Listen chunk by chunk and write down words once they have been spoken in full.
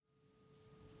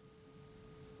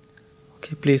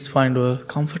Okay, please find a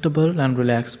comfortable and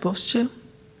relaxed posture.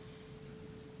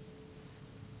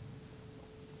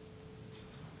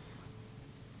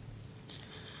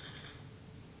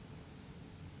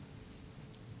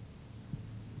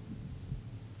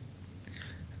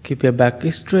 Keep your back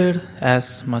straight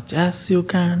as much as you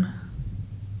can.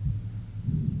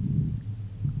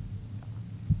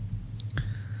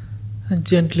 And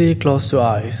gently close your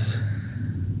eyes.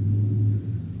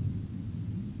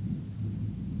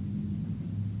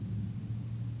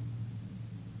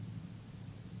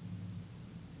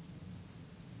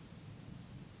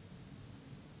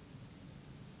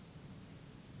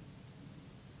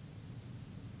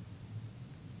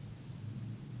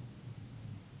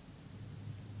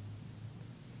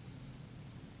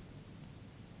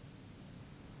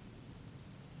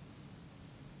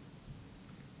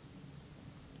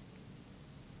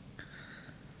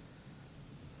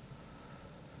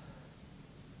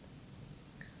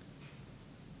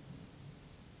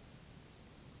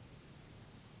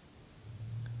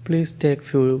 Please take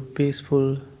few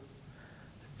peaceful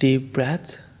deep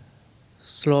breaths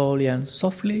slowly and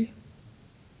softly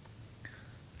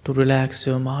to relax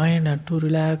your mind and to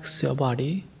relax your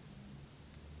body.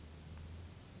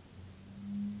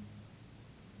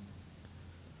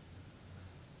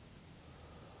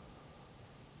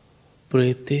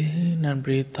 Breathe in and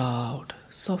breathe out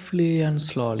softly and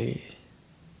slowly.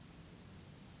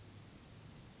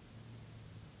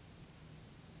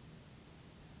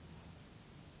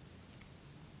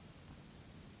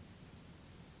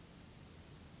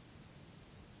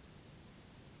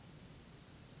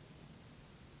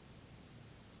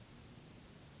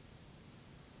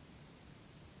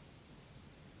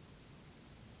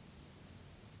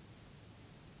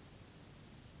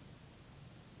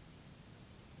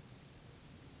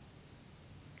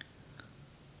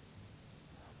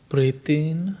 Breathe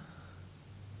in,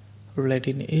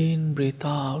 letting in, breathe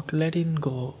out, letting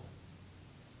go.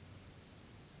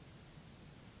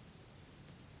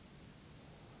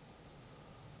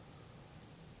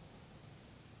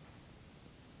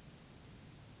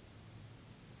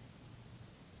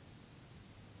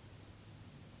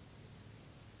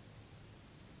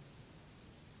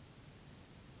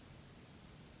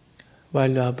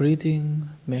 While you are breathing,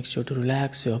 make sure to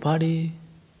relax your body.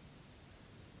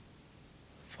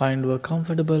 Find a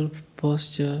comfortable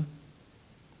posture,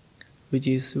 which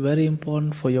is very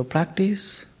important for your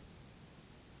practice.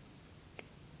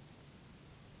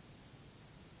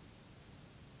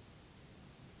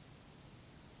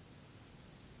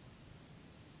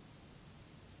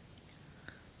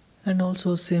 And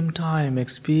also same time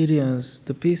experience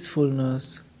the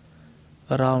peacefulness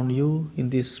around you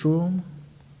in this room.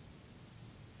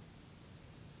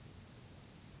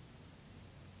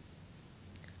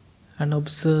 And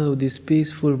observe this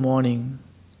peaceful morning.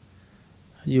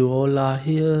 You all are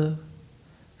here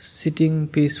sitting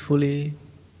peacefully.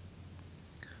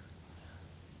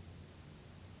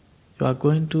 You are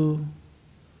going to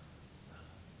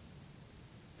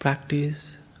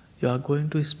practice. You are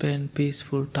going to spend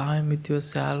peaceful time with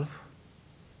yourself.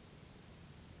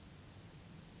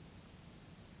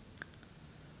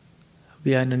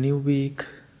 We are in a new week,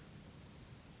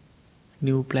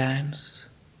 new plans,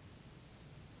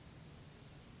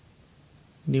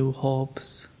 new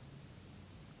hopes.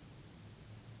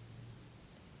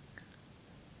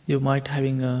 You might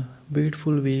having a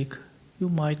beautiful week, you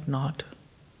might not.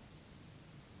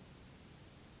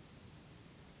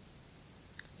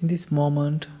 In this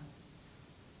moment,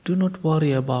 do not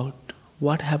worry about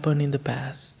what happened in the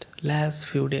past, last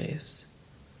few days.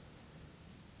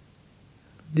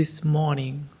 This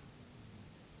morning,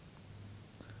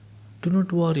 do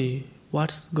not worry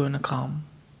what's going to come.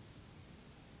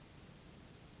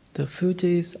 The future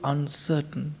is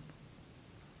uncertain.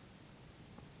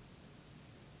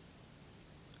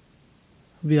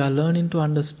 We are learning to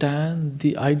understand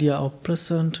the idea of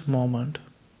present moment.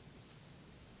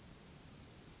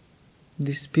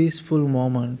 This peaceful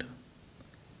moment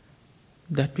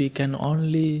that we can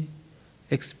only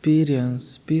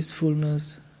experience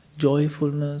peacefulness,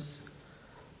 joyfulness,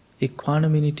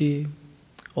 equanimity,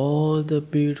 all the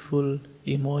beautiful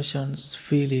emotions,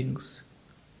 feelings.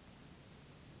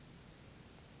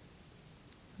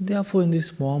 Therefore, in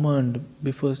this moment,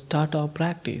 before start our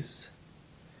practice,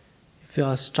 if you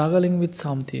are struggling with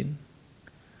something,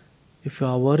 if you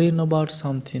are worrying about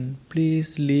something,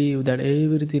 please leave that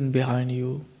everything behind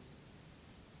you.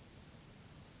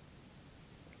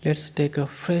 Let's take a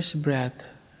fresh breath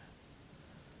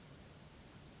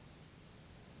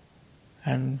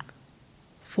and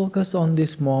focus on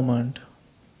this moment.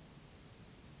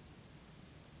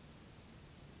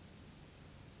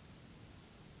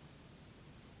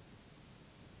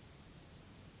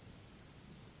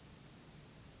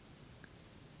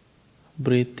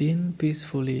 Breathe in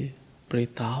peacefully,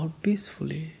 breathe out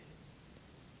peacefully.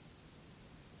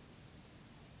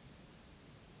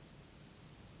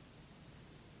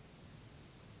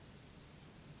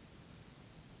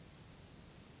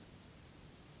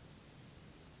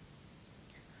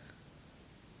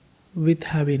 With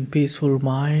having peaceful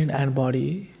mind and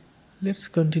body, let's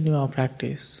continue our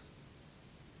practice.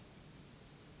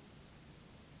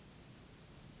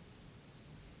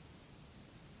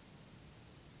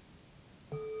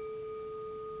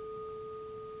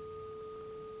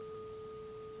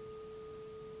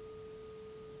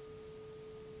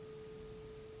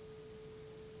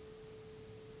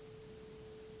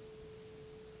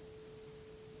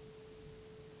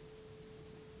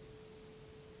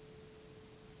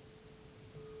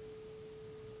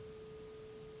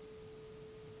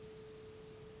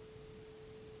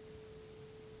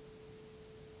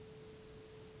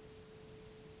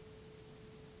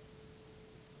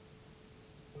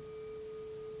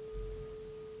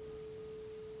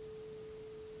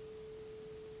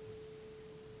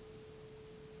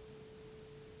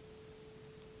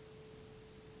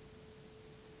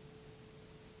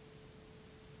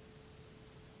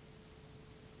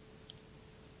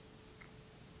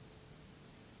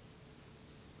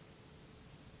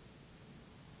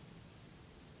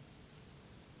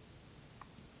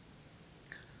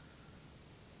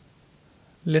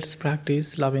 Let's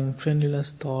practice loving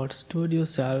friendliness thoughts toward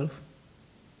yourself.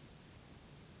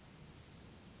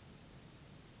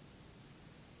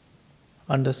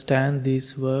 Understand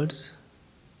these words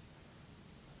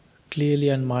clearly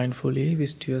and mindfully.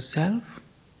 Wish to yourself,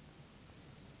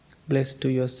 bless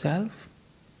to yourself.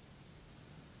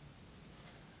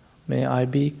 May I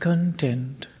be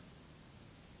content.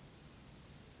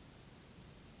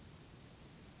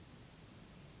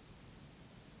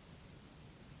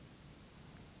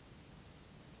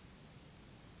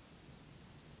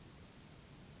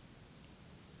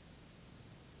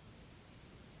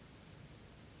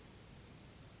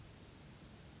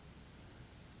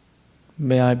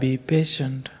 May I be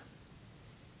patient.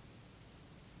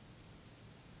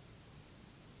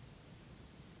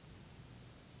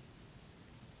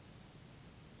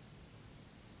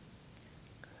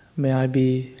 May I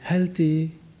be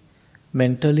healthy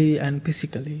mentally and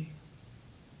physically.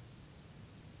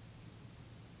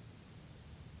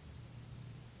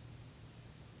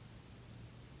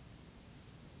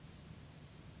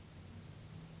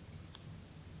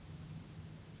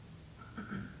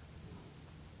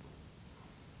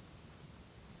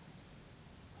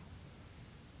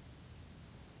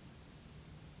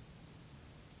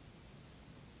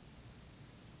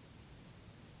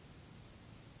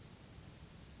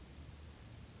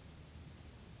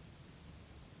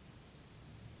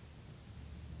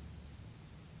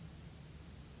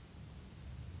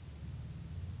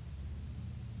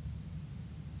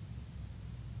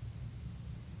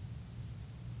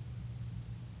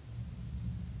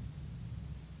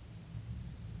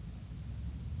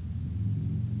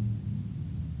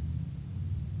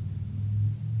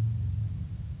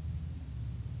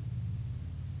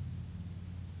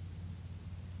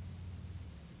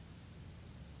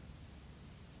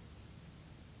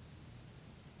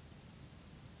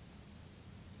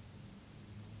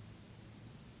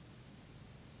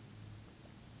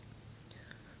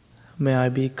 May I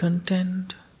be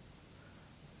content.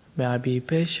 May I be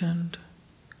patient.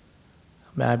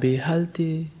 May I be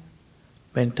healthy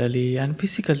mentally and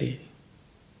physically.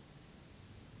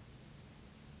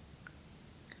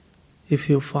 If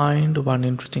you find one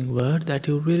interesting word that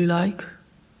you really like,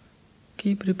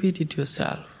 keep repeating it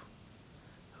yourself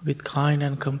with kind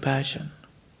and compassion.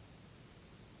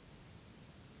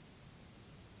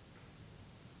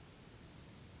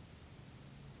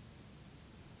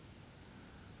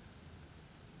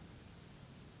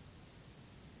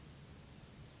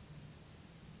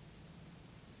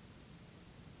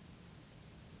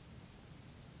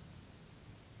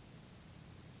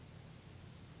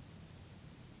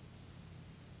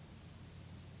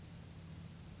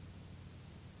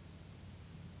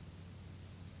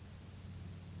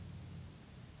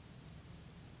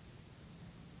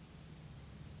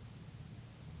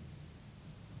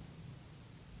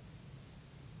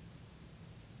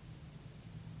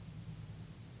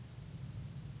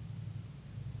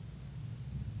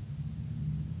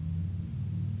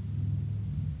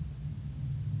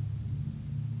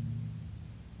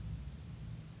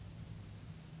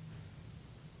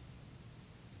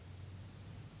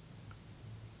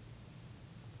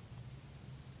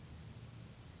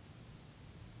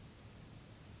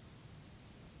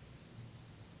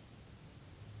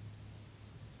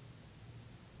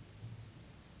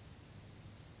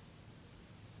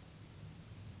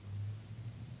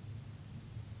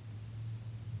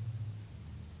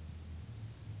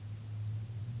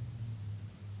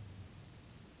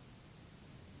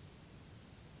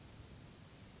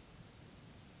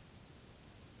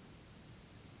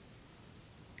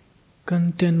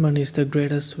 Contentment is the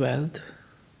greatest wealth.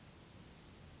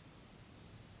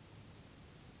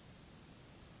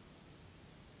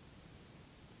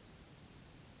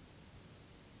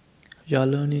 You are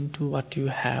learning to what you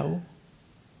have.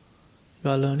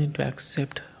 You are learning to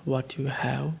accept what you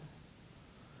have.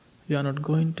 You are not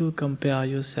going to compare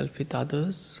yourself with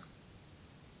others.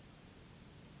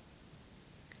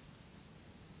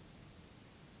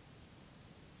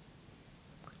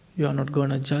 You are not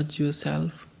going to judge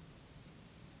yourself.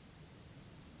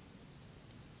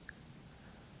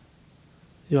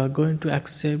 You are going to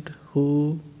accept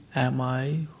who am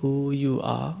I, who you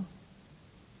are.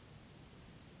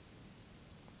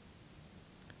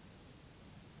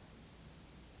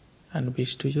 And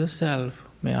wish to yourself,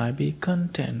 may I be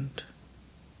content.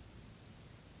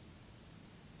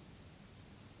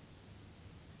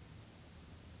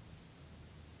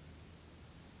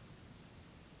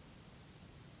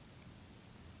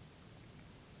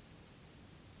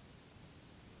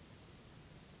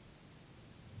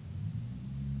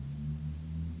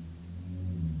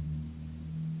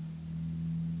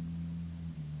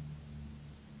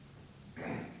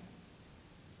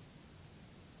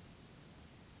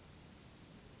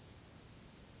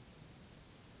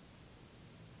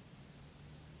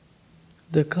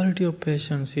 The quality of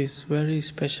patience is very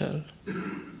special,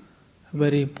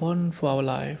 very important for our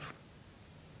life.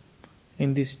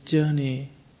 In this journey,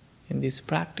 in this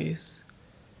practice,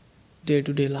 day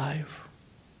to day life.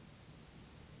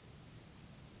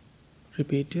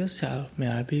 Repeat to yourself, may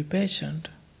I be patient.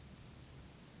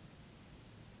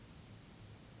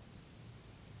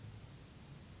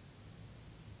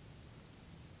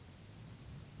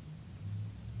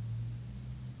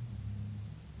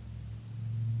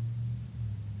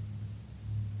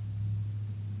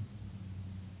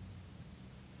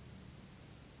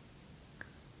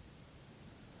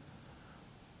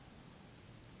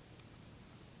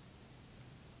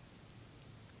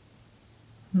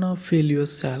 Now feel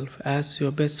yourself as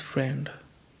your best friend.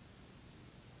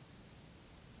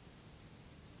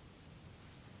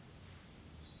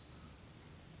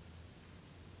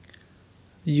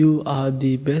 You are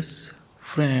the best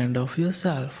friend of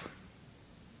yourself.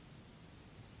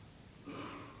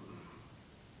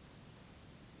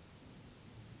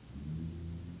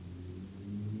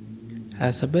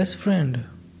 As a best friend,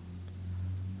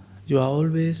 you are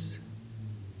always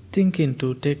thinking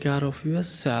to take care of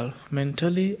yourself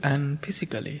mentally and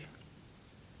physically.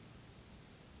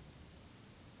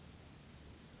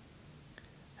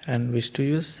 And wish to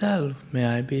yourself, may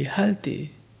I be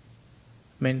healthy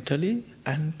mentally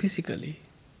and physically.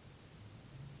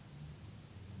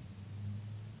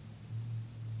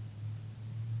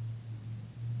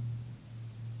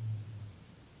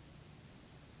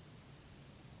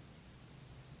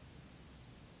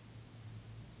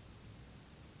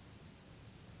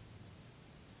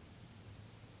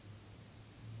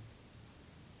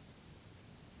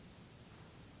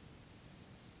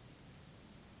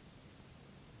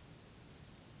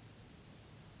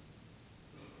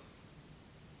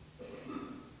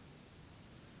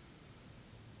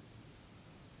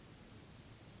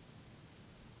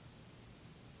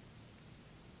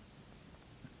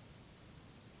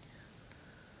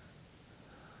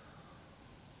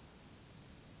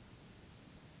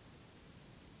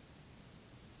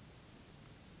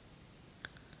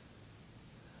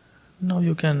 Now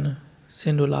you can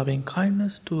send your loving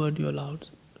kindness towards your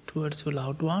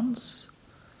loved ones,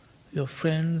 your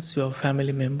friends, your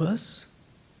family members.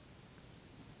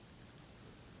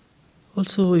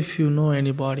 Also, if you know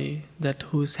anybody that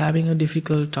who is having a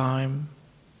difficult time,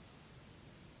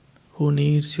 who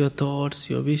needs your thoughts,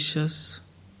 your wishes,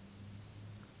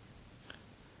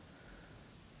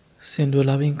 send your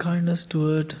loving kindness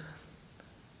toward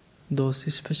those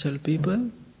special people.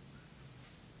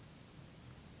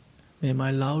 May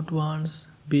my loved ones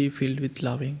be filled with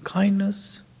loving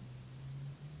kindness.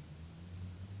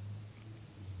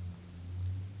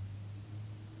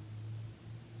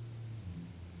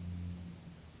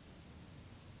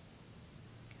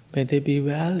 May they be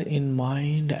well in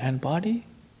mind and body.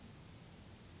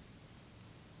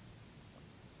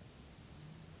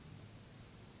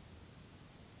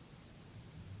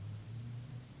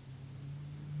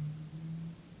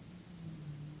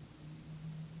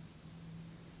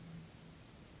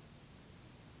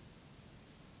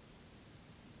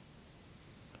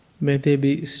 May they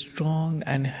be strong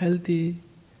and healthy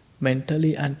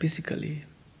mentally and physically.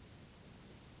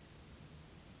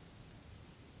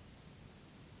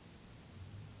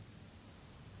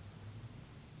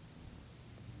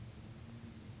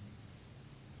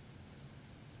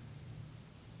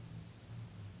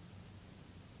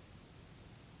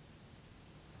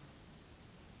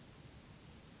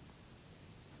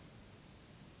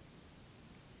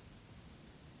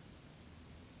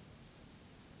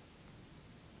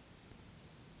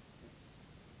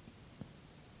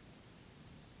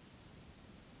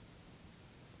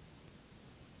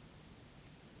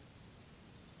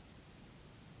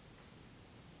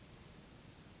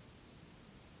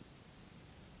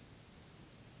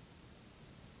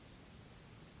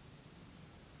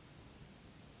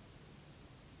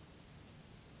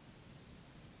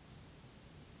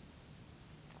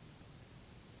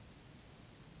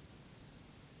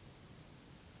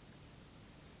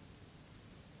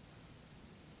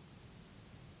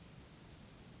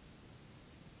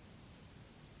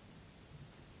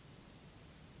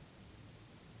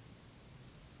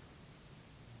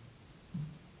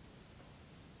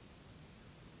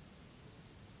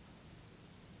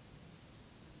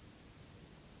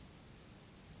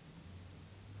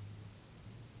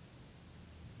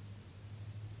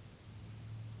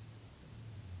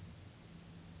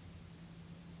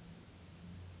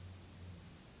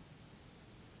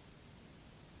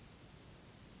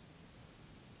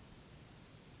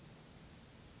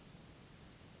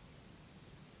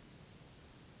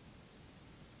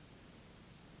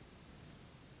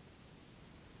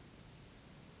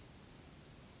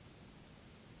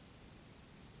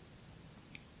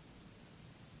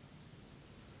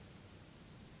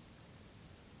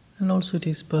 And also, it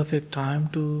is perfect time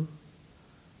to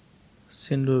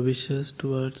send your wishes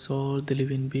towards all the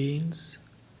living beings.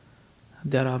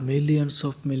 There are millions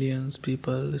of millions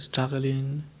people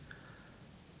struggling,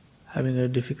 having a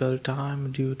difficult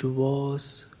time due to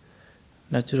wars,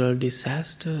 natural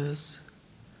disasters,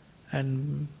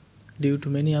 and due to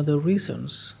many other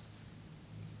reasons.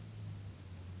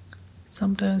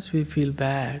 Sometimes we feel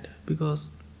bad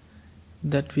because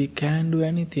that we can't do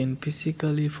anything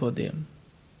physically for them.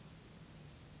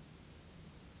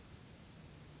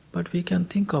 But we can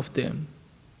think of them.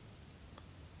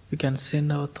 We can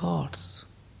send our thoughts.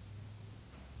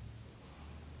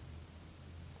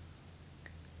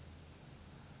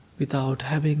 Without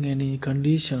having any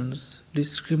conditions,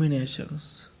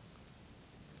 discriminations.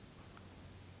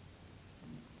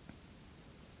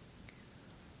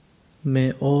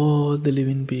 May all the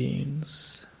living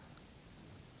beings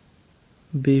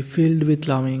be filled with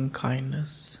loving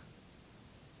kindness.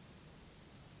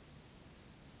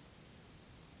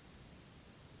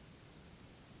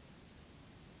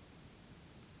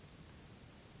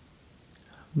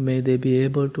 May they be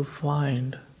able to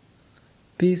find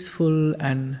peaceful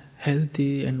and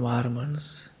healthy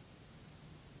environments.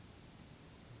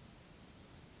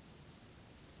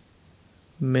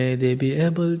 May they be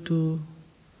able to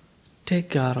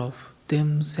take care of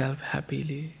themselves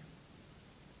happily.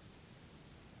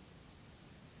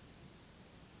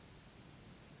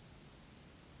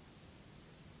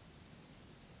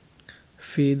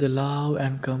 Feed the love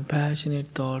and compassionate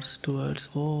thoughts towards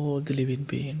all the living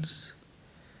beings.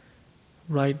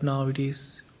 Right now, it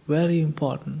is very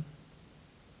important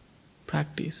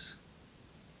practice.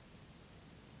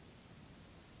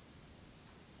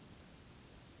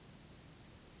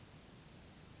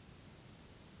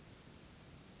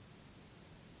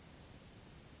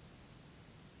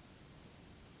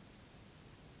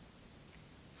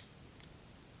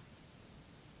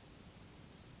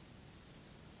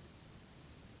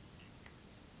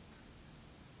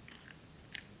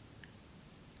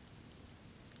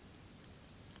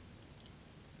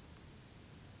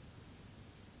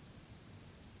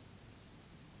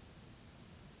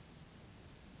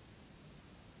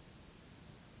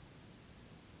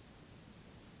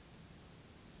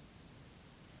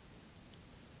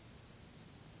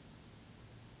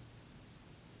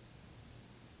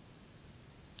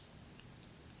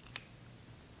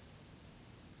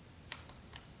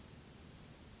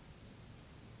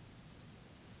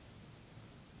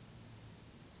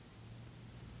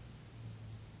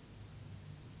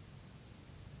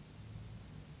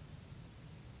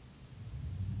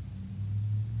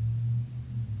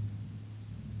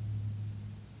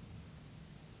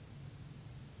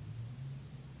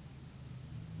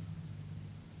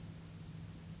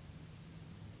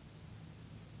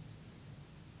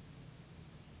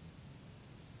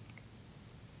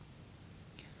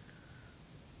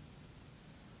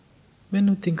 When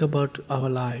you think about our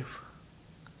life,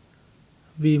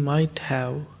 you might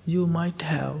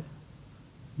have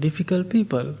difficult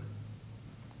people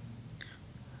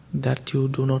that you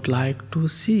do not like to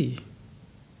see,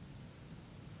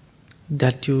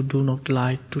 that you do not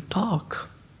like to talk.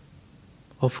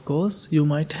 Of course, you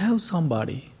might have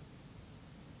somebody.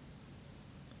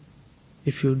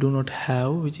 If you do not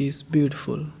have, which is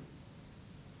beautiful.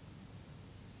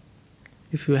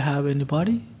 If you have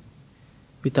anybody,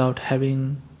 without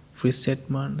having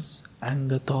resentments,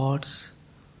 anger thoughts,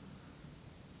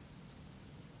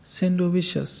 send your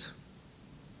wishes.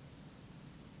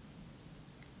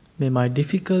 May my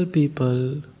difficult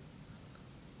people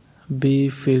be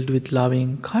filled with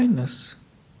loving kindness.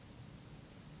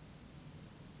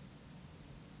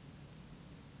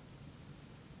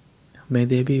 May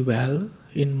they be well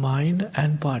in mind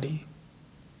and body.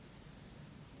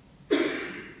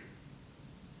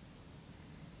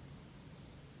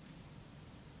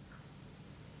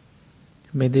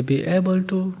 May they be able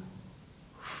to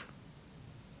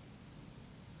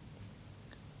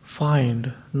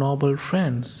find noble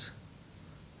friends,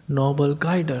 noble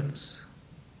guidance.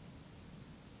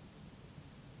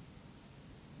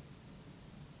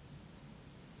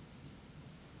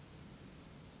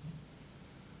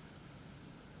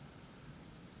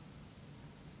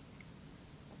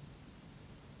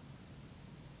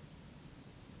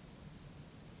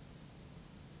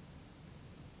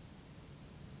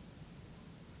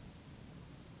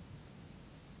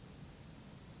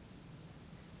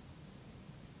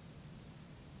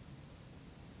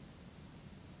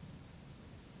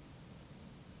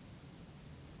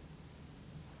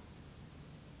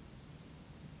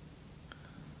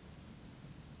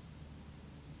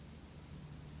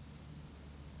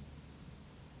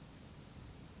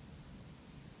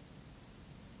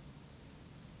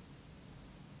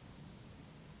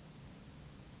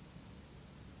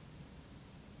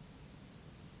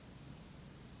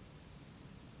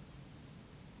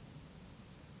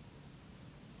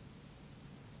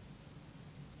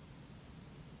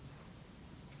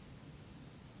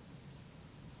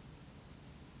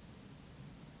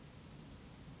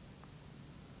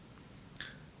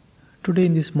 Today,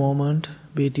 in this moment,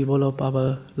 we develop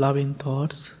our loving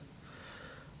thoughts.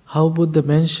 How Buddha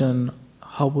mentioned,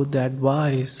 how Buddha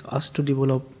advised us to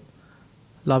develop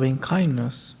loving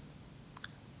kindness.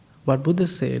 What Buddha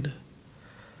said,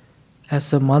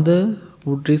 as a mother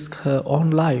would risk her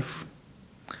own life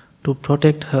to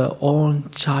protect her own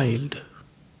child,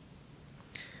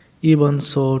 even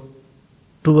so,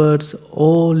 towards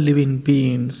all living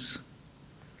beings,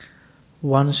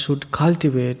 one should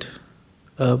cultivate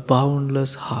a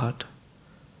boundless heart.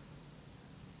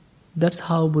 That's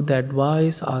how Buddha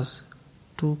advised us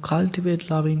to cultivate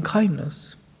loving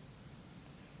kindness.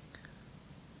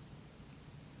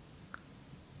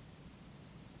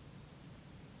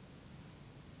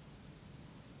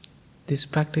 This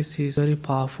practice is very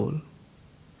powerful,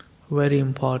 very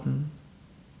important.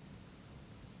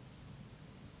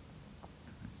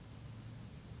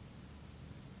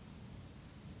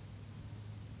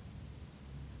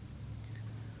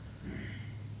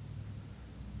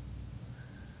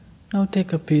 Now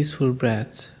take a peaceful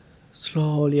breath,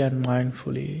 slowly and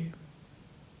mindfully.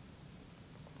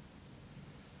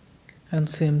 And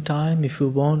same time, if you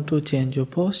want to change your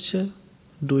posture,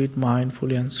 do it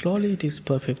mindfully and slowly. It is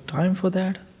perfect time for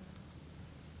that.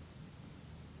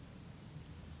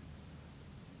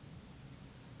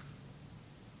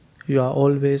 You are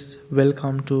always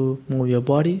welcome to move your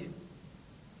body.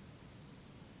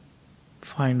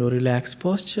 Find a relaxed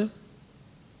posture.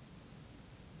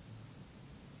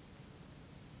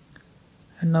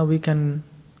 And now we can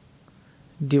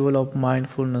develop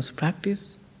mindfulness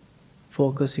practice,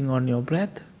 focusing on your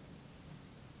breath.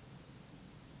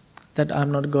 That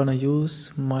I'm not gonna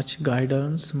use much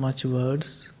guidance, much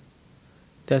words.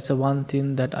 That's the one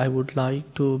thing that I would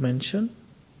like to mention.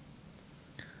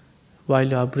 While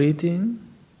you are breathing,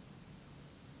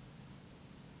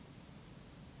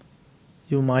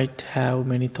 you might have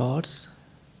many thoughts.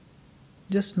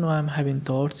 Just know I'm having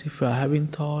thoughts. If you are having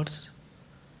thoughts,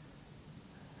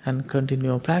 and continue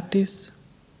your practice.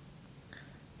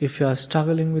 If you are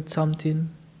struggling with something,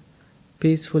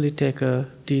 peacefully take a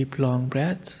deep, long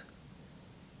breath.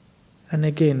 And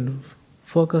again,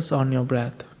 focus on your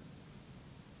breath.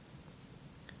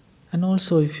 And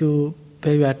also, if you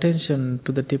pay your attention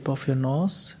to the tip of your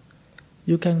nose,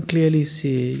 you can clearly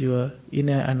see your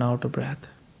inner and outer breath.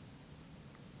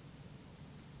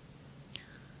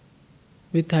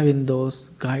 With having those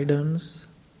guidance,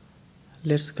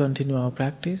 let's continue our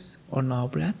practice on our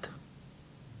breath.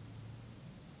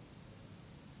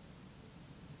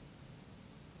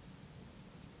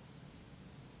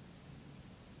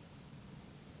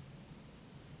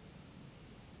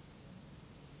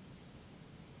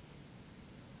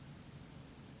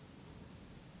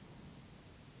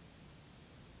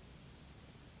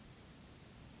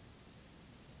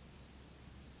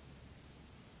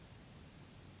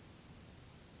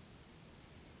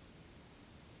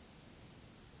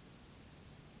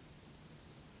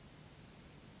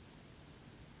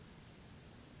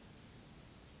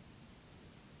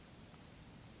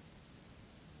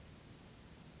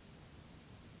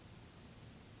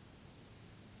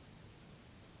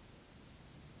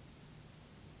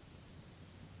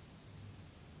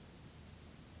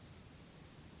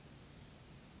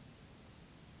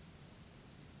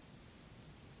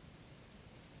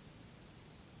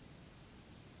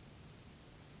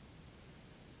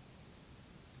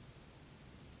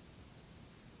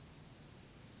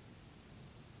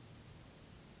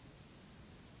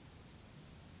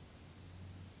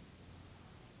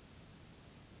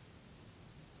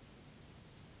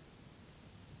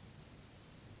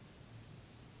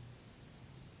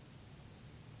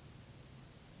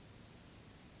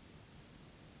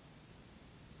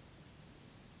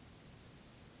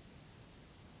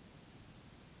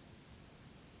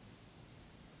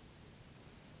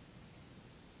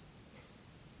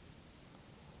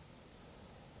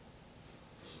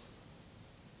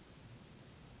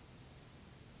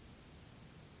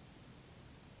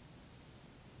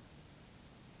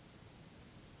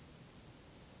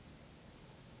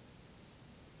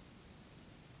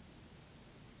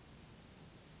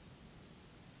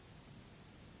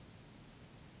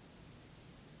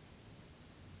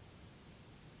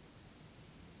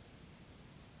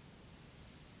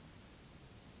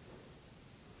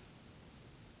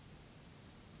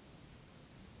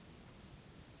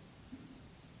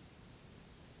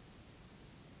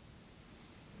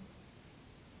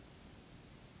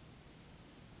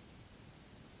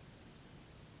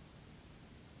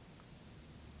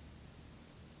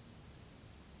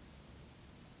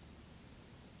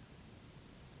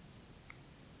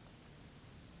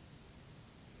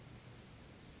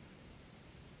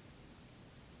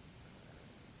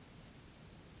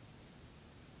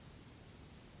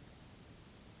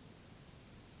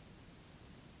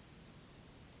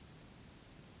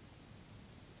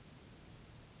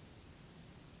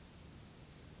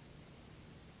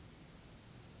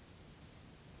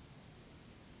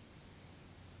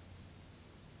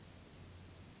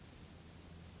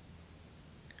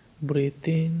 Breathe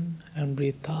in and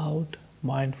breathe out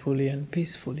mindfully and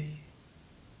peacefully.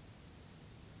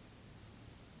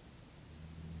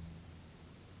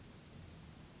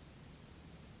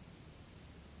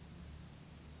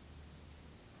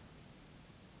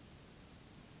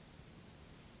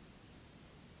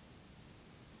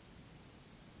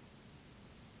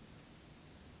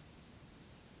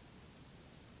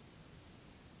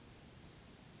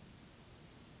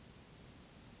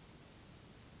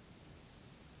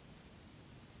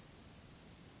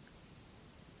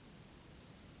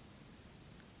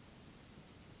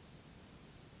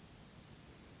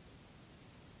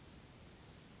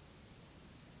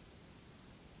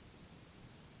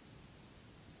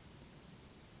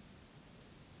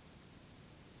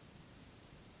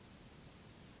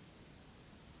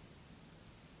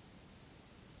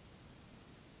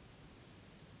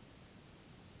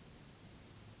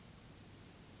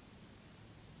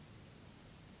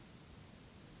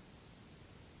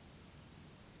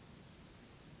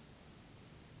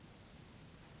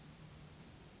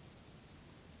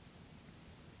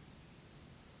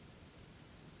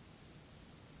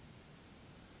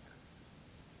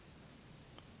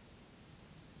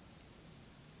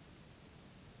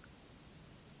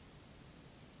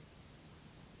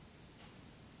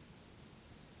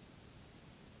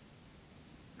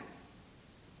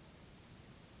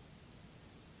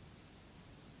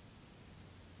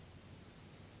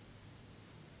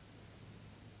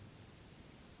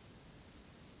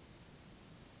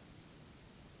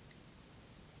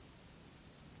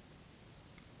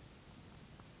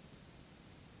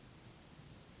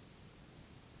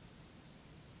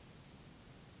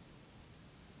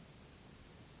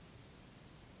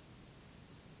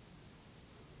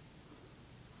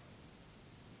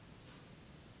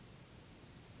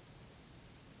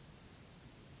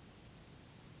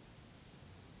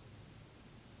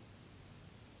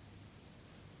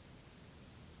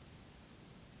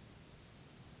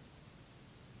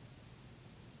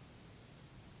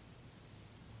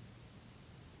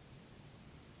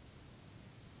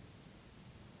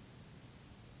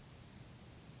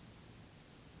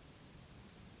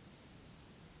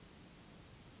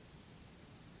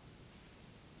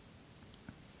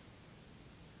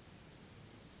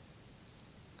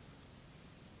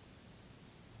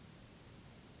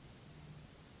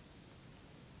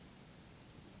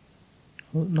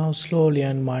 Now, slowly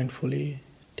and mindfully,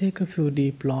 take a few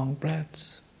deep, long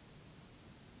breaths.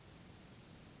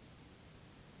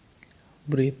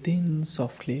 Breathe in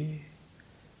softly,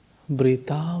 breathe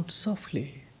out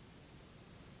softly.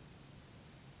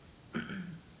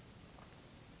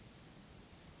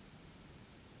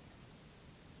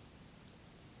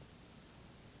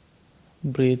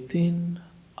 Breathe in,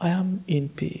 I am in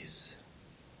peace.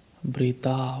 Breathe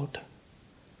out,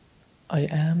 I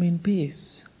am in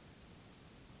peace.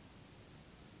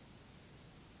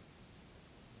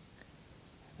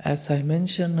 As I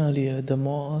mentioned earlier, the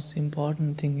most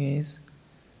important thing is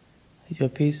your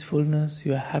peacefulness,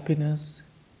 your happiness.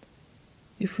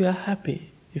 If you are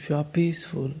happy, if you are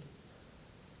peaceful,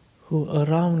 who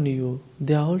around you,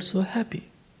 they are also happy.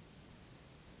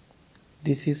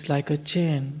 This is like a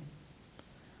chain.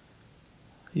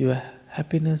 Your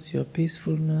happiness, your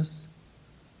peacefulness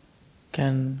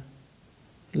can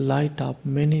light up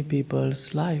many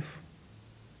people's life.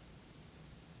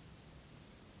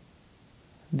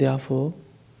 Therefore,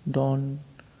 don't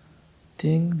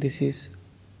think this is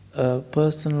a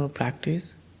personal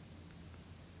practice.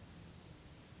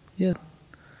 Yes,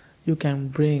 you can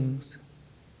bring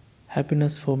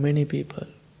happiness for many people.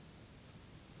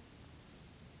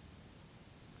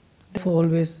 Therefore,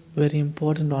 always very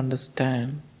important to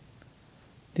understand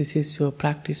this is your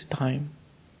practice time.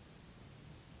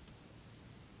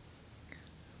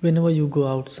 Whenever you go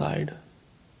outside,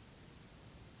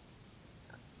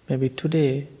 maybe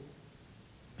today,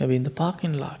 maybe in the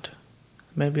parking lot,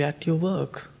 maybe at your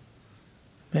work,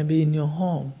 maybe in your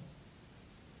home,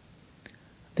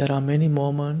 there are many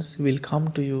moments will come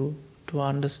to you to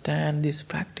understand this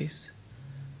practice,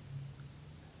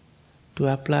 to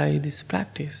apply this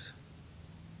practice.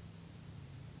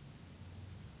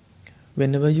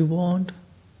 Whenever you want,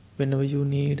 whenever you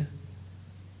need,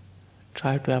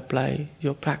 try to apply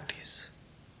your practice.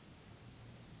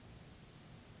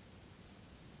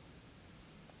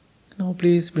 Now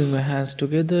please bring your hands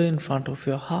together in front of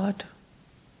your heart.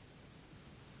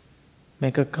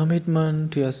 Make a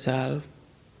commitment to yourself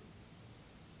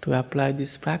to apply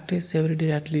this practice every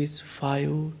day at least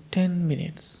 5-10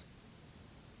 minutes.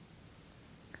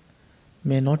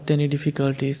 May not any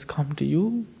difficulties come to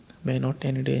you, may not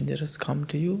any dangers come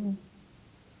to you.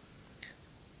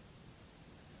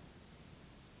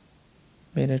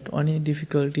 May not any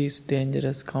difficulties,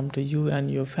 dangerous come to you and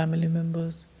your family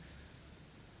members.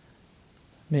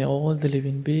 May all the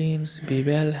living beings be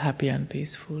well, happy and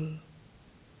peaceful.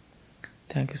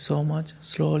 Thank you so much.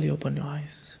 Slowly open your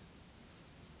eyes.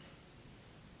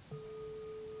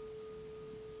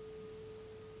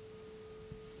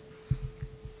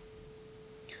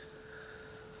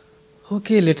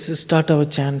 Okay, let's start our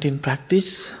chanting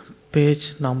practice.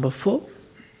 Page number 4.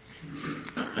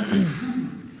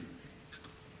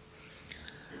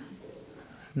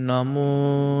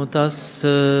 Namo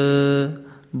tassa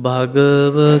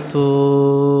bhagavato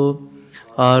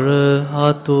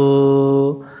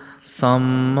arahato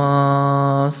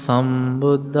samma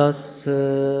sambuddhassa.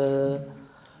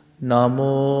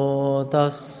 Namo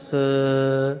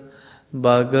tassa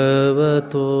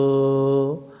bhagavato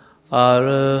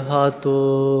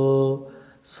arahato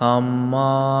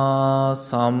samma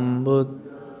sambuddhassa.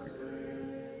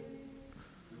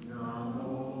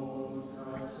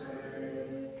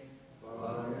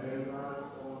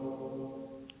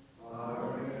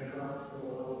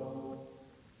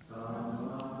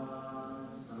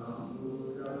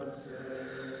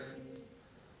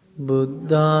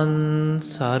 Buddhaṃ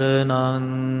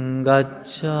saraṇaṃ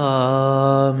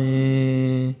gacchāmi,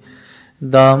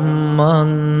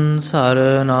 Dhammaṃ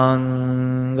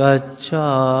saraṇaṃ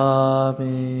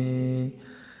gacchāmi,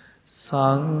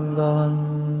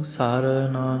 Saṅghaṃ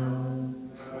saraṇaṃ.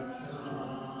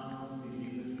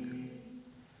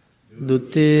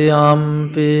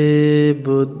 Dutiyampi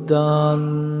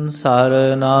Buddhaṃ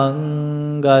saraṇaṃ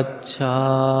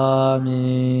gacchāmi,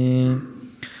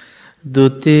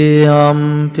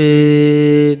 Dutiyampi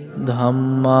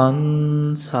Dhammaṃ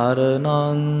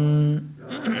saraṇaṃ,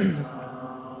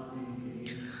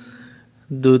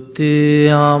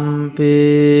 Dutiyampi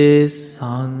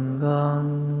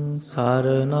Saṅghaṃ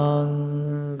saraṇaṃ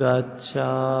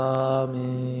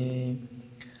gacchāmi,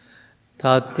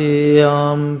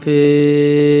 Tatiyampi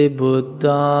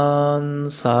Buddhaṃ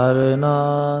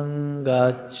saraṇaṃ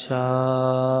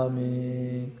gacchāmi,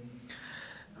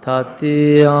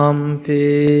 Tatiyampi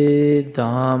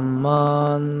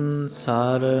Dhammaṃ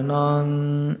saraṇaṃ,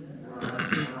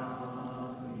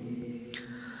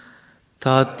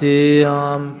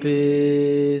 Tatiyampi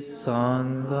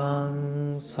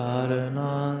Saṅghaṃ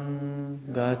saraṇaṃ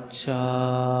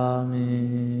gacchāmi.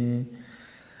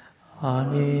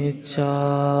 Anicca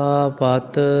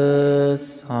pata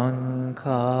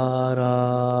saṅkhārā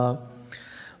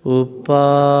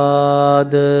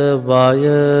Uppada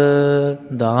vaya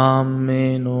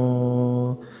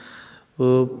dhammino,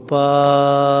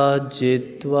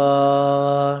 Uppajjitva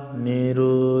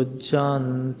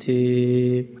nirujjanti,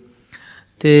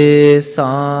 Te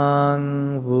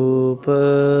saṅvupa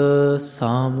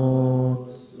samo,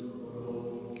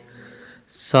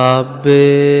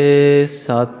 Sabbe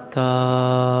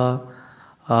sattā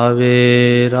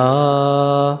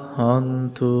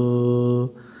averahantu,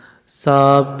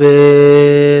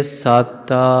 Sabbe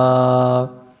sattā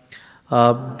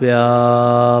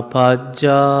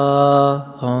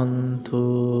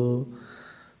abhyapajjahantu,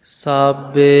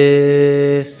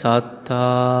 Sabbe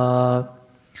sattā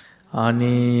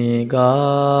anigahantu,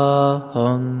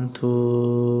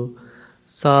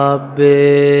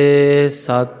 Sabbe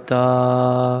sattā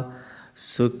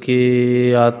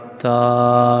sukhiyattanaṃ.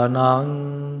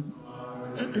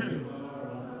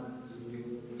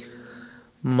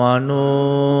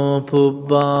 Mano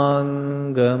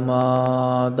pubbangama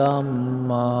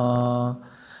dhamma,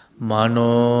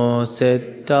 Mano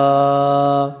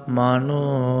setta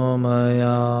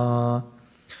manomaya,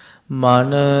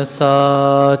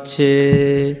 Manasace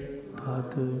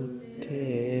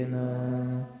padutena,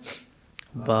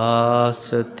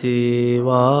 Vasati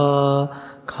va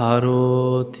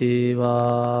karoti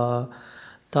va,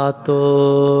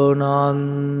 Tato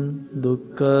nan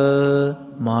dukkha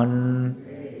man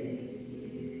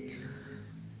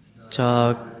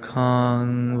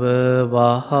Chakkhang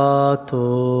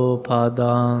vahato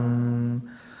padang,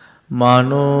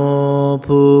 Mano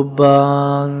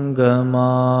pubbangama,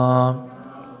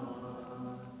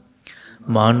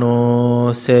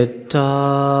 Mano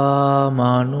setta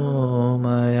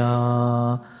manomaya,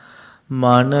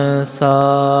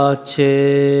 Manasace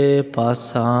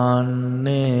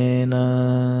pasannena,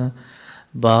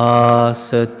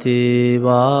 Vasati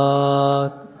va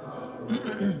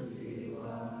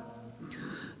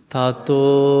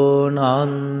Tato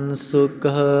nan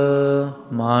sukha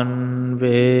man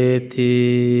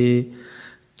veti,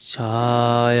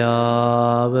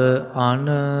 Chāyāva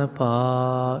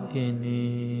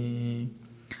anapāyini.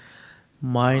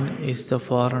 Mind is the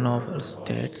foreign of all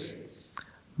states.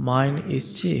 Mind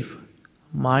is chief.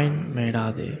 Mind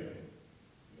Medade.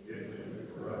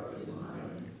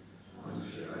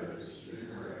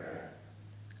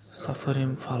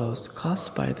 Suffering follows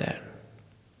caused by that.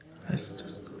 As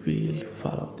does the wheel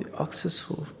follow the ox's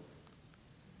hoof.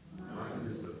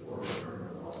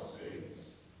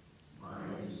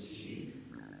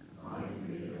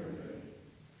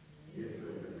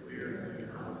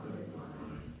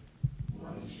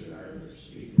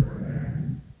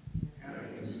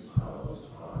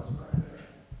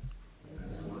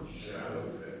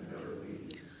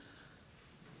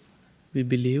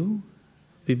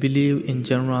 We believe in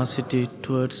generosity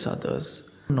towards others.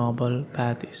 Noble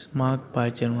path is marked by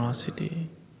generosity.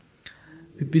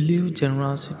 We believe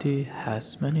generosity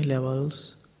has many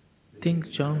levels. Think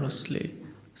generously,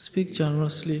 speak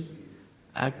generously,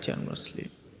 act generously.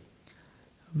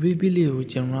 We believe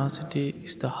generosity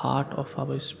is the heart of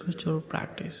our spiritual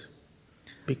practice.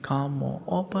 Become more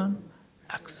open,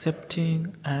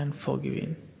 accepting, and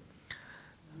forgiving.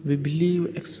 We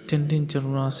believe extending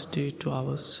generosity to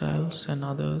ourselves and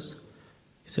others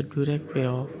is a direct way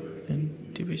of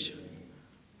division,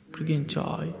 bringing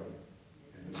joy.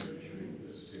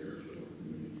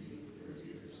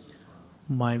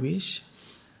 My wish,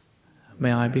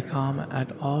 may I become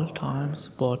at all times,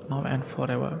 both now and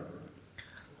forever,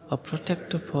 a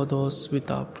protector for those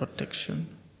without protection,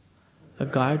 a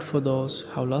guide for those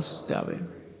who have lost their way,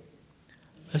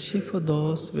 a ship for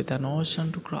those with an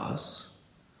ocean to cross,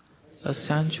 a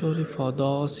sanctuary for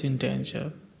those in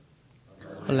danger,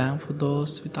 a lamp for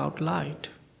those without light,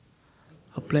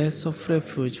 a place of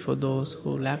refuge for those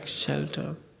who lack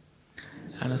shelter,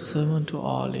 and a servant to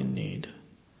all in need.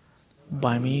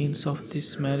 By means of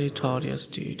this meritorious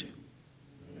deed,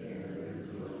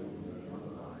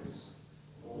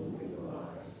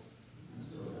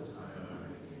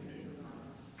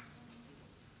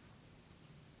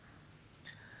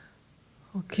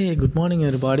 okay, good morning,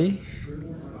 everybody.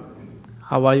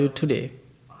 How are you today?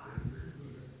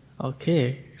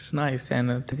 Okay, it's nice,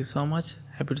 and thank you so much.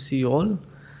 Happy to see you all.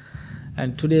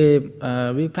 And today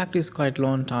we practiced quite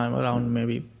long time, around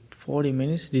maybe 40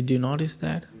 minutes. Did you notice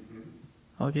that?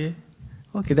 Okay,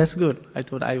 that's good. I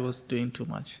thought I was doing too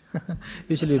much.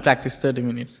 Usually we practice 30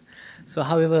 minutes. So,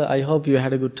 however, I hope you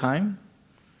had a good time.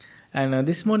 And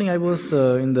this morning I was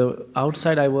in the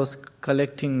outside. I was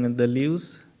collecting the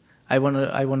leaves. I want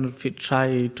to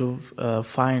try to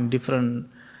find different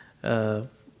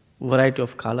variety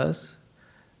of colors.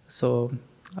 So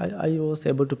I was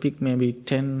able to pick maybe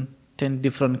 10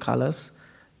 different colors.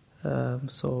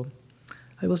 So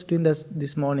I was doing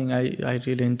this morning. I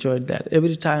really enjoyed that.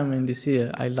 Every time in this year,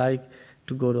 I like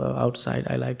to go to outside.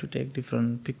 I like to take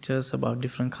different pictures about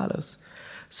different colors.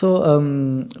 So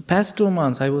past 2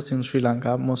 months, I was in Sri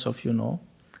Lanka. Most of you know.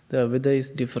 The weather is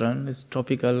different. It's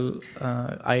tropical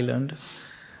island,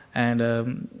 and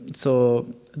so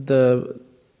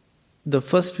the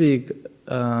first week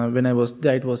when I was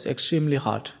there, it was extremely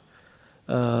hot,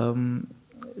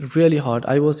 really hot.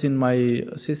 I was in my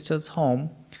sister's home.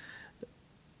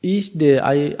 Each day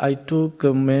I took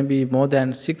maybe more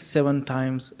than 6-7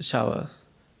 times showers.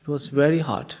 It was very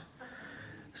hot.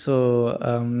 So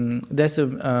there's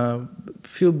a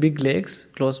few big lakes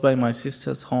close by my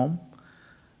sister's home.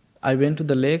 I went to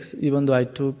the lakes. Even though I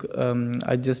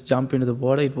just jumped into the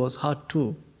water, it was hot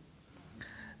too.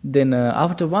 Then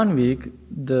after 1 week,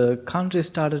 the country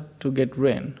started to get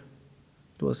rain.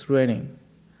 It was raining.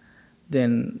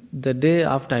 Then the day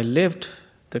after I left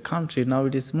the country, now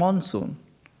it is monsoon.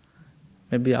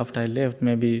 Maybe after I left,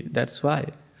 maybe that's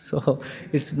why. So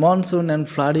it's monsoon and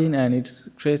flooding, and it's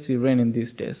crazy rain in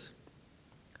these days.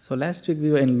 So last week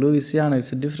we were in Louisiana.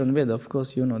 It's a different weather. Of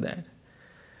course, you know that.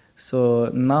 So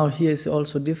now here is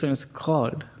also different. It's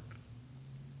cold.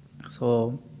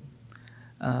 So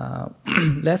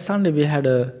last Sunday we had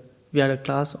a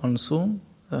class on Zoom.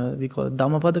 We call it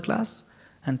Dhammapada class,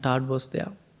 and Tad was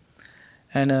there.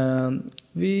 And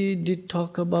we did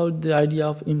talk about the idea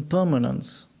of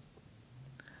impermanence.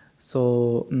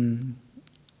 So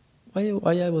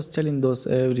why I was telling those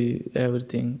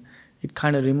everything, it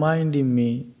kind of reminded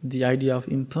me the idea of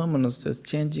impermanence as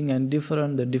changing and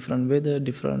different, the different weather,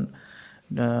 different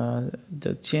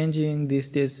the changing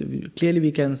these days. Clearly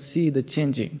we can see the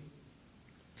changing.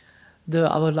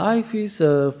 Our life is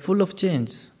full of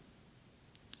change.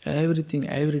 Everything,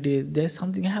 every day, there's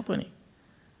something happening.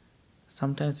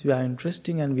 Sometimes we are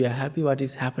interesting and we are happy what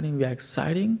is happening, we are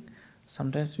exciting.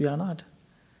 Sometimes we are not.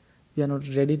 We are not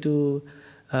ready to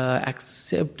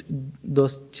accept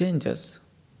those changes.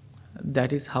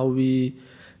 That is how we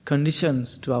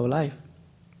conditions to our life.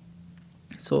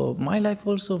 So my life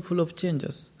also full of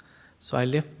changes. So I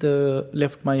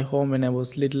left my home when I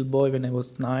was little boy, when I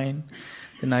was 9.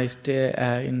 Then I stay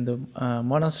in the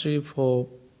monastery for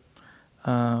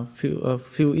a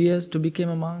few years to become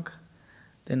a monk.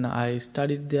 Then I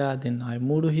studied there. Then I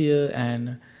moved here,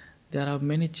 and there are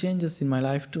many changes in my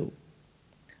life too.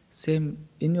 Same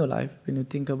in your life when you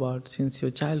think about since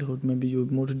your childhood. Maybe you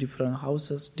moved to different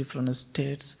houses, different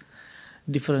states,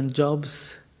 different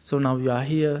jobs. So now you are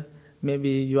here. Maybe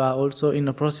you are also in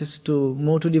a process to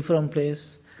move to different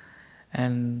place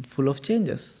and full of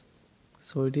changes.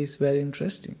 So it is very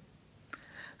interesting.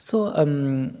 So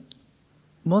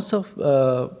most of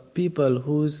people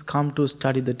who's come to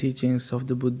study the teachings of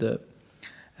the Buddha,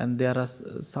 and there are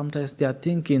sometimes they are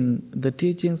thinking the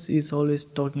teachings is always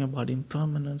talking about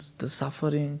impermanence, the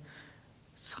suffering.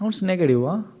 Sounds negative,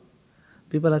 huh?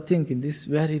 People are thinking this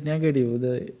very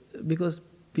negative, because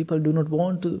people do not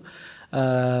want to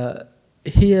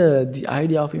hear the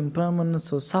idea of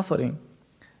impermanence or suffering.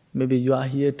 Maybe you are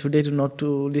here today to not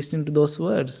to listen to those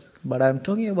words, but I am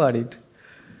talking about it.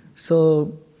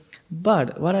 So,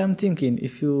 but what I am thinking,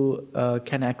 if you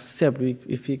can accept,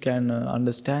 if you can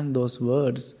understand those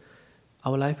words,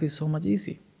 our life is so much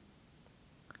easy.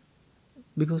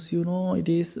 Because you know it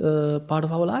is part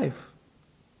of our life.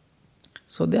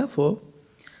 So therefore,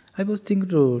 I was thinking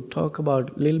to talk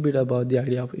about a little bit about the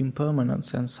idea of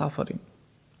impermanence and suffering.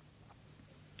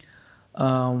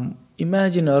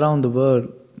 Imagine around the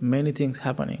world many things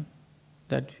happening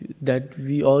that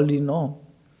we already know,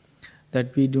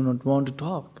 that we do not want to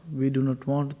talk, we do not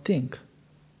want to think.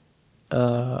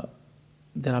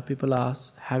 There are people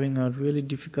having a really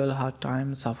difficult, hard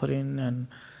time, suffering and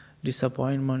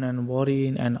disappointment and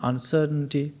worrying and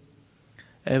uncertainty.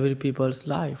 Every people's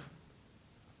life.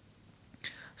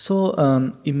 So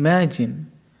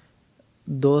imagine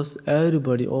those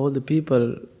everybody, all the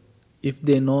people, if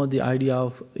they know the idea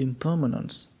of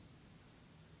impermanence,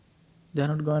 they are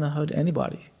not going to hurt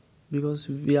anybody, because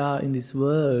we are in this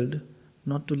world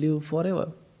not to live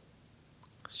forever,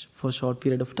 for a short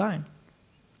period of time,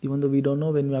 even though we don't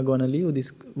know when we are going to leave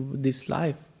this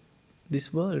life,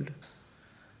 this world.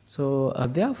 So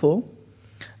therefore,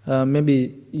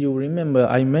 maybe you remember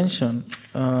I mentioned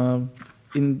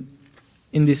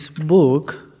in this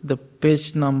book, the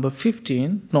page number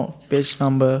 15, no, page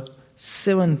number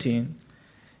 17,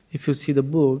 if you see the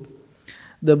book,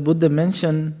 the Buddha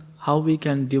mentioned how we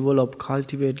can develop,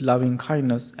 cultivate loving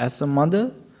kindness as a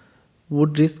mother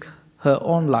would risk her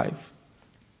own life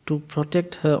to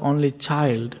protect her only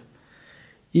child.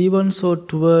 Even so,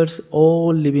 towards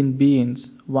all living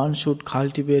beings, one should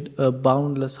cultivate a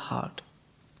boundless heart.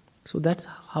 So that's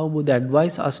how Buddha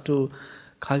advised us to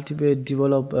cultivate,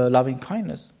 develop loving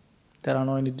kindness. There are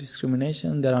no any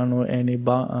discrimination. There are no any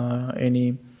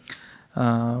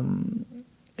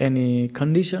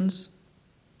conditions.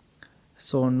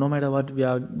 So no matter what, we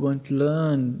are going to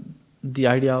learn the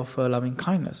idea of loving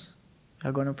kindness. We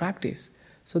are going to practice.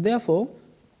 So therefore,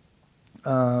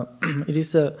 it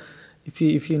is a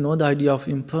if you know the idea of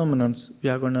impermanence, we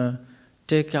are going to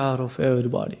take care of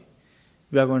everybody.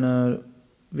 We are going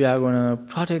to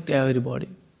protect everybody.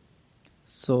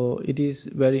 So it is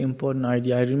very important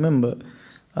idea. I remember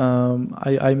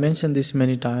I mentioned this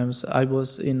many times. I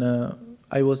was in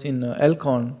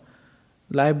Elkhorn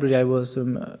library. I was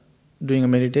doing a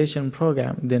meditation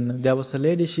program. Then there was a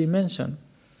lady. She mentioned,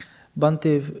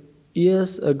 Bhante,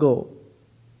 years ago,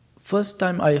 first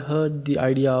time I heard the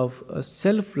idea of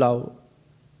self-love,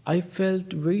 I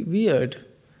felt very weird,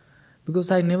 because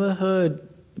I never heard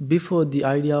before the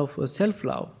idea of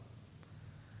self-love.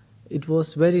 It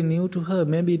was very new to her.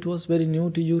 Maybe it was very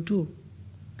new to you too.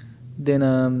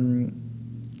 Then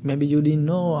maybe you didn't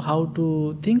know how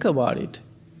to think about it.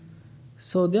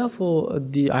 So therefore,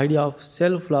 the idea of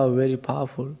self-love is very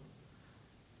powerful.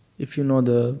 If you know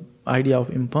the idea of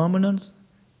impermanence,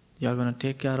 you are going to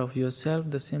take care of yourself,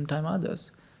 the same time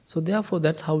others. So therefore,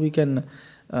 that's how we can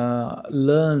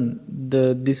learn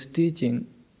this teaching,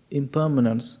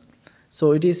 impermanence.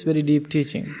 So it is very deep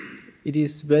teaching. It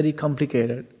is very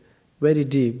complicated, very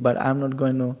deep, but I'm not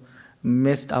going to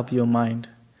mess up your mind.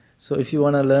 So if you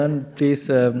want to learn, please,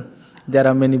 there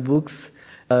are many books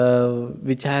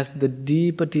which has the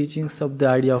deeper teachings of the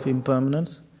idea of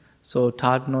impermanence. So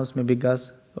Tart knows, maybe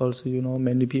Gus also,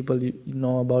 many people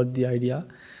know about the idea.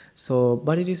 So,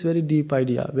 but it is very deep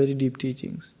idea, very deep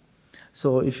teachings.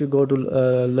 So if you go to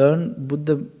learn,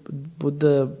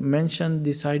 Buddha mentioned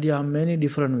this idea in many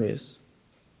different ways.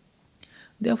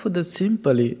 Therefore,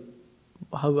 simply,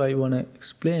 how I want to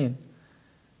explain,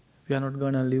 we are not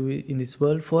going to live in this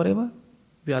world forever.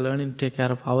 We are learning to take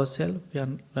care of ourselves. We are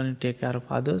learning to take care of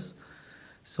others.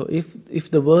 So if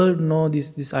the world know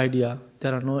this idea,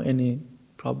 there are no any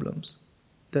problems.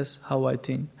 That's how I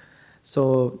think.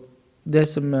 So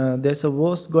there's a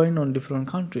wars going on in different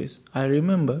countries. I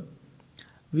remember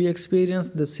We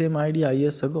experienced the same idea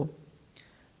years ago.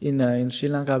 In Sri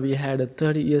Lanka, we had a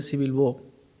 30-year civil war,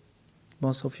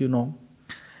 most of you know.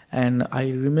 And I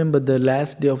remember the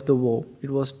last day of the war. It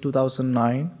was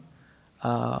 2009,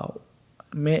 uh,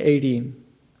 May 18.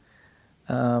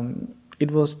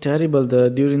 It was terrible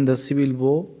during the civil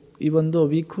war. Even though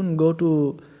we couldn't go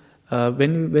to,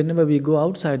 whenever we go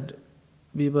outside,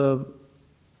 we were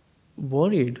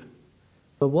worried.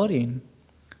 We were worrying.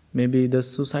 Maybe the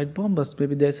suicide bombers.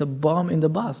 Maybe there's a bomb in the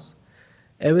bus.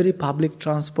 Every public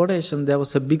transportation there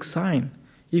was a big sign.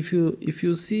 If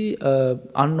you see a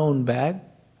unknown bag,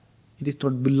 it is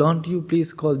not belong to you.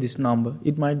 Please call this number.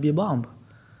 It might be a bomb.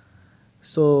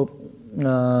 So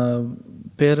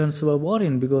parents were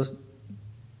worrying because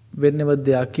whenever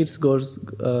their kids go to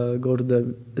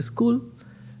the school,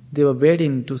 they were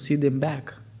waiting to see them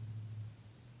back.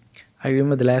 I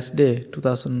remember the last day,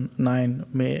 2009,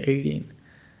 May 18.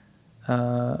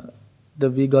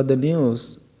 We got the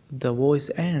news, the war is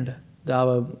end.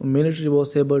 Our military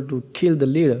was able to kill the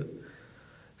leader.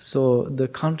 So the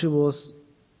country was,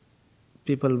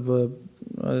 people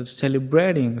were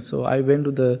celebrating. So I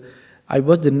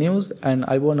watched the news and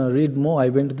I want to read more. I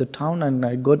went to the town and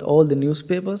I got all the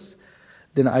newspapers.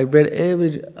 Then I read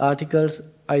every articles.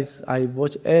 I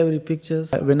watched every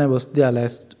pictures. When I was there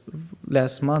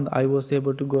last month, I was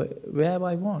able to go wherever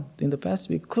I want. In the past,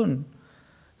 we couldn't.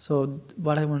 So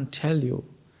what I want to tell you,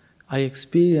 I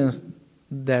experienced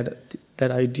that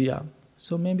idea.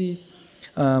 So maybe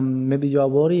you are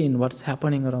worrying what's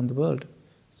happening around the world.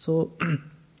 So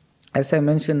as I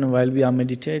mentioned while we are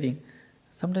meditating,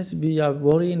 sometimes we are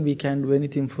worrying we can't do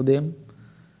anything for them.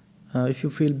 If you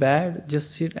feel bad,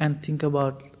 just sit and think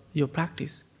about your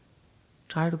practice.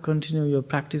 Try to continue your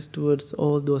practice towards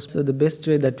all those. So the best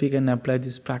way that we can apply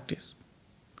this practice.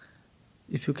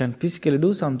 If you can physically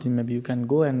do something, maybe you can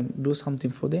go and do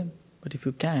something for them. But if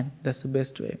you can, that's the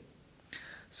best way.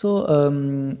 So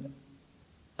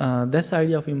that's the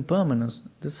idea of impermanence,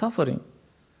 the suffering.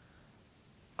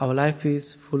 Our life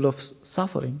is full of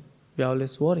suffering. We are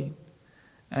always worrying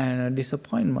and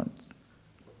disappointments.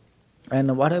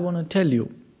 And what I want to tell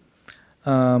you,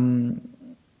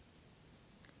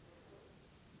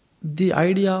 the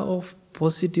idea of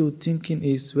positive thinking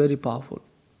is very powerful.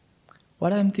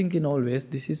 What I'm thinking always,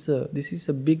 this is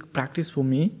a big practice for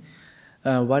me.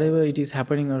 Whatever it is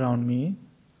happening around me,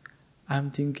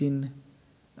 I'm thinking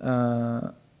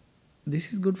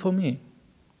this is good for me.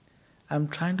 I'm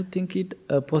trying to think it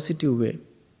a positive way.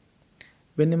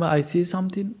 Whenever I see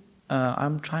something,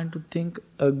 I'm trying to think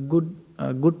a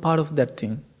good part of that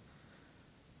thing.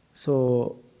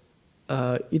 So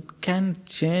it can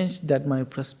change my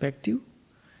perspective.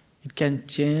 It can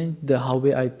change how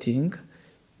way I think.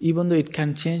 Even though it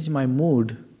can change my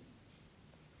mood,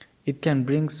 it can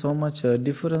bring so much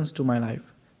difference to my life.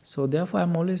 So therefore,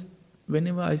 I'm always,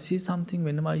 whenever I see something,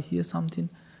 whenever I hear something,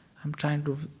 I'm trying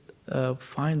to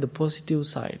find the positive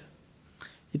side.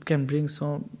 It can bring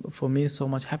for me so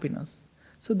much happiness.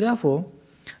 So therefore,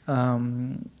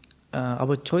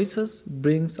 our choices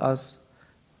brings us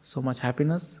so much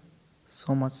happiness,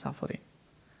 so much suffering.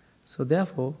 So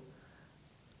therefore,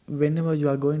 whenever you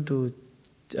are going to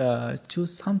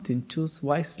choose something, choose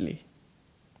wisely.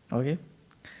 Okay?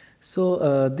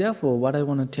 So therefore, what I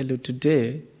want to tell you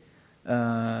today,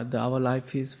 our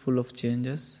life is full of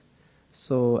changes.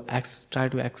 So try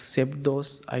to accept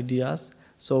those ideas.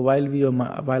 So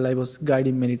while I was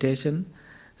guiding meditation,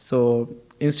 so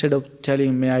instead of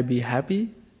telling may I be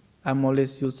happy, I'm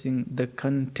always using the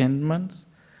contentment.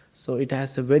 So it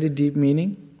has a very deep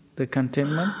meaning, the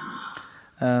contentment.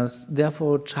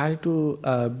 Therefore, try to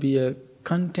be a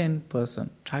content person.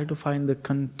 Try to find the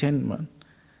contentment.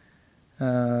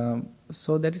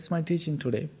 So that is my teaching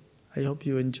today. I hope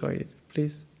you enjoyed it.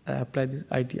 Please apply this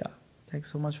idea. Thanks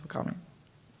so much for coming.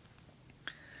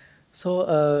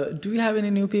 So, do you have any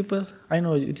new people? I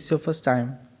know it's your first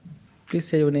time. Please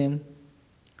say your name.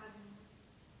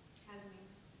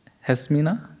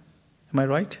 Hasmina. Am I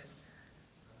right?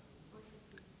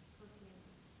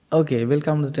 Okay,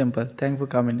 welcome to the temple. Thank you for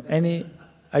coming.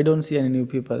 I don't see any new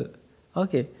people.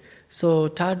 Okay, so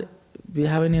Tad, do you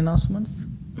have any announcements?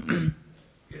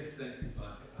 Yes, thank you,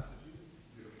 Bhante.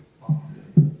 Beautiful talk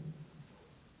today.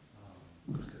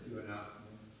 Just a few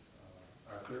announcements.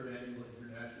 Our third annual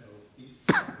International Peace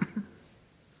Conference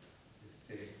is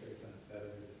taking place on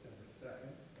Saturday, December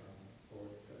 2nd from 4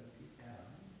 to 7 p.m.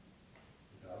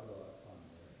 We've got a lot of fun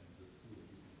there and good food.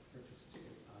 You can purchase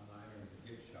tickets online or in the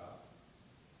gift shop.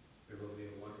 There will be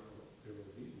wonderful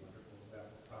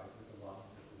raffle prizes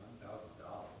along with $1,000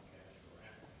 in cash for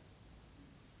raffle.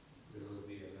 There will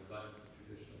be an abundance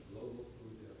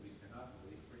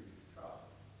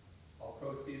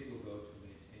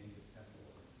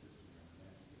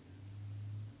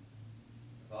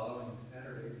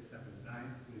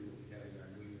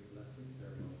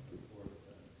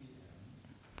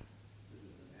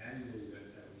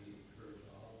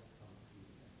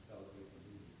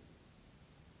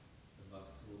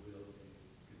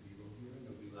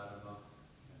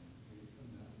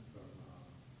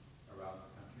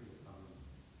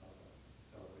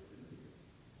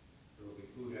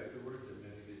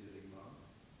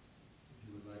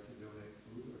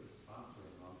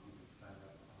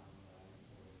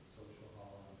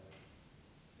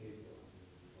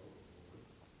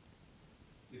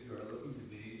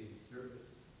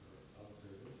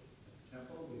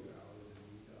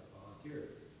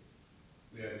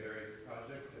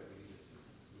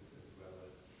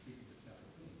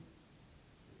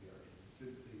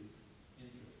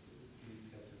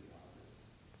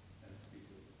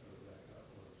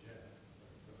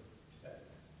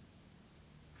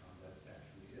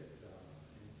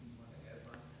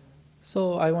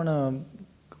So I want to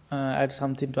add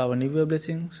something to our New Year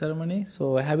blessing ceremony.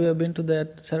 So have you ever been to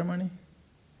that ceremony?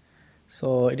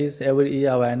 So it is every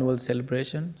year our annual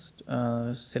celebration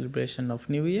of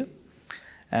New Year,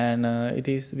 and it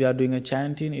is we are doing a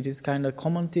chanting. It is kind of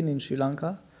common thing in Sri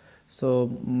Lanka. So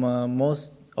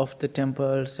most of the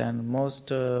temples and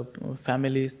most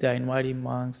families they are inviting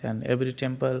monks, and every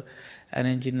temple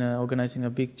arranging organizing a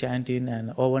big chanting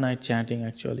and overnight chanting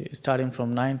actually starting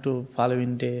from 9 to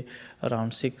following day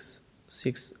around 6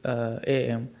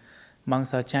 a.m.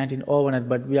 Monks are chanting overnight,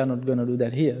 but we are not going to do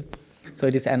that here. So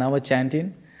it is an hour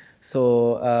chanting.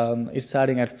 So it's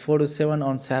starting at 4 to 7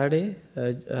 on Saturday,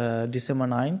 December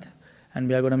 9th, and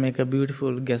we are going to make a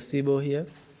beautiful gazebo here.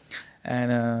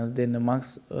 And then the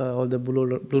monks, all the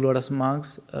Blue Lotus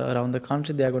monks around the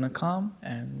country, they are going to come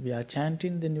and we are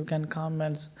chanting. Then you can come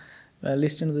and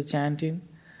listen to the chanting.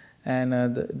 And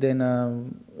then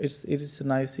it's a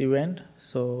nice event.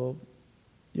 So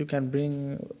you can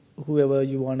bring whoever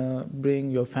you want to bring,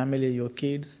 your family, your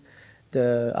kids.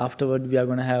 Afterward we are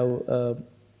going to have a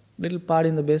little party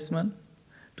in the basement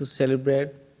to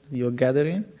celebrate your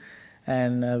gathering,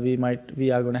 and we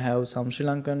are going to have some Sri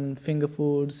Lankan finger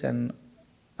foods and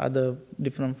other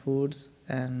different foods,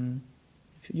 and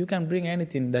you can bring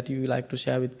anything that you like to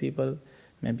share with people,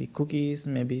 maybe cookies,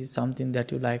 maybe something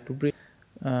that you like to bring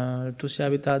to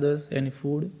share with others, any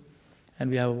food. And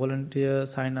we have volunteer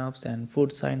sign-ups and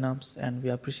food sign-ups, and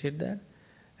we appreciate that.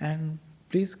 And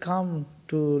please come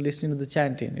to listen to the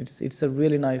chanting. It's a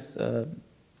really nice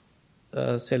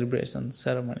celebration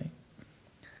ceremony.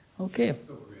 Okay.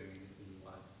 So really, if you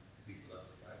want to be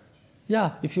blessed by the chant.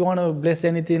 Yeah, if you want to bless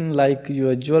anything like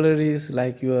your jewelries,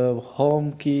 like your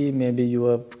home key, maybe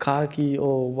your car key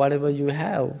or whatever you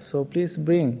have, so please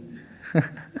bring.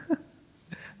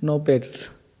 No pets.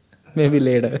 Maybe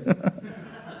later.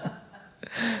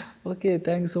 Okay,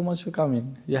 thanks so much for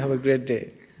coming. You have a great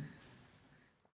day.